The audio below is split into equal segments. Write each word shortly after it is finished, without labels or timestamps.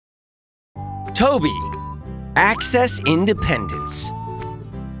Tobii, access independence.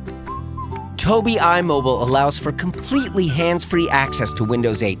 Tobii EyeMobile allows for completely hands-free access to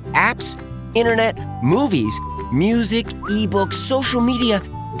Windows 8 apps, internet, movies, music, ebooks, social media,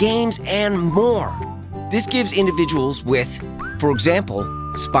 games, and more. This gives individuals with, for example,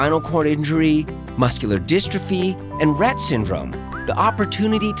 spinal cord injury, muscular dystrophy, and Rett syndrome the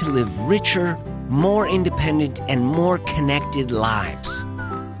opportunity to live richer, more independent, and more connected lives.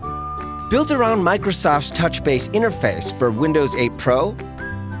 Built around Microsoft's touch-based interface for Windows 8 Pro,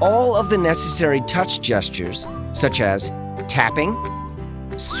 all of the necessary touch gestures, such as tapping,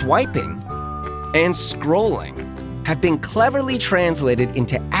 swiping, and scrolling, have been cleverly translated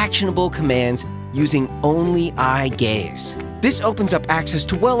into actionable commands using only eye gaze. This opens up access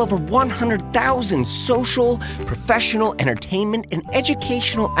to well over 100,000 social, professional, entertainment, and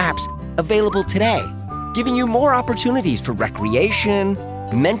educational apps available today, giving you more opportunities for recreation,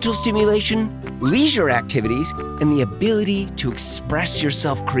 mental stimulation, leisure activities, and the ability to express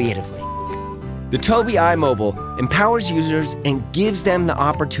yourself creatively. The Tobii EyeMobile empowers users and gives them the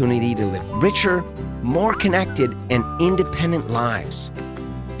opportunity to live richer, more connected, and independent lives.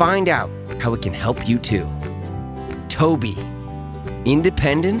 Find out how it can help you too. Tobii,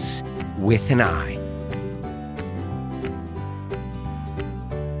 independence with an eye.